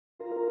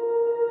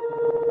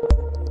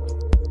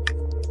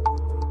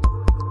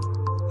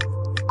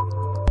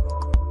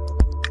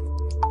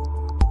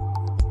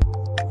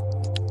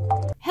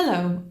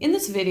In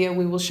this video,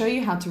 we will show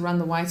you how to run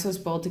the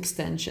WhiteSource Bolt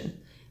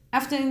extension.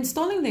 After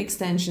installing the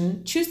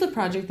extension, choose the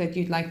project that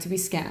you'd like to be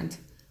scanned.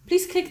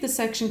 Please click the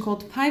section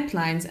called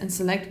Pipelines and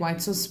select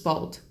WhiteSource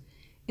Bolt.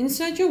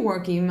 Insert your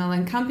work email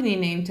and company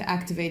name to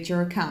activate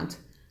your account.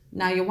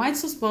 Now your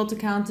WhiteSource Bolt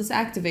account is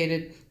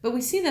activated, but we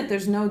see that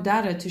there's no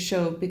data to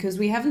show because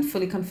we haven't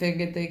fully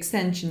configured the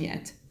extension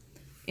yet.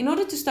 In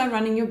order to start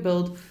running your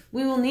build,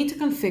 we will need to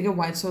configure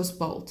WhiteSource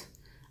Bolt.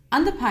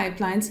 Under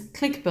Pipelines,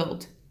 click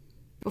Build.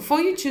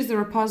 Before you choose the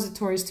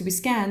repositories to be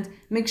scanned,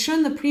 make sure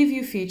in the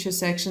Preview Feature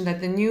section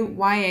that the new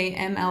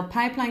YAML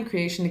pipeline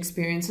creation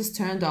experience is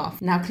turned off.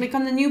 Now click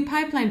on the New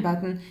Pipeline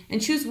button and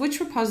choose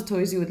which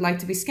repositories you would like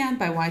to be scanned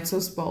by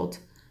WhiteSource Bolt.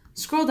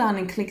 Scroll down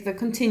and click the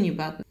Continue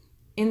button.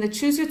 In the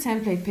Choose Your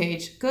Template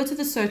page, go to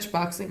the search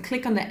box and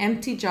click on the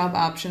Empty Job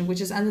option,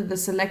 which is under the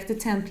Select a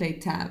Template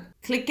tab.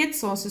 Click Get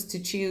Sources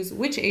to choose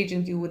which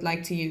agent you would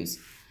like to use.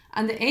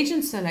 Under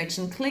Agent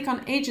Selection, click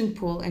on Agent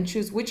Pool and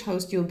choose which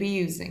host you'll be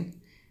using.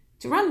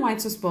 To run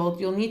WhiteSource Bolt,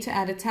 you'll need to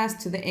add a task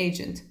to the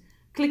agent.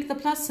 Click the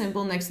plus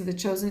symbol next to the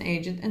chosen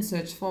agent and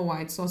search for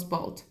WhiteSource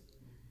Bolt.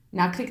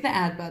 Now click the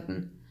Add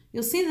button.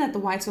 You'll see that the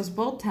WhiteSource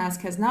Bolt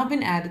task has now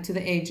been added to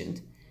the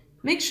agent.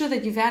 Make sure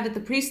that you've added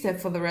the pre-step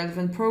for the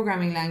relevant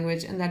programming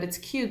language and that it's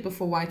queued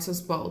before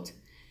WhiteSource Bolt.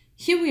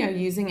 Here we are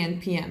using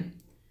NPM.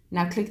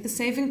 Now click the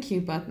Save and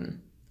Queue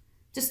button.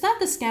 To start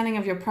the scanning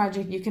of your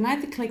project, you can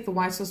either click the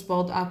WhiteSource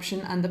Bolt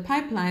option under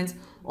Pipelines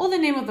or the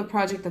name of the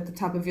project at the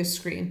top of your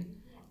screen.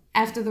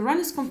 After the run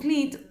is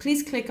complete,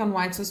 please click on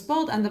WhiteSource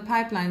Bolt under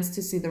Pipelines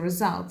to see the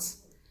results.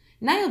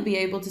 Now you'll be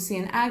able to see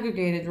an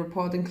aggregated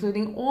report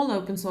including all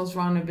open source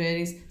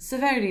vulnerabilities,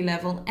 severity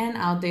level, and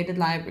outdated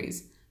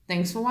libraries.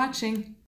 Thanks for watching.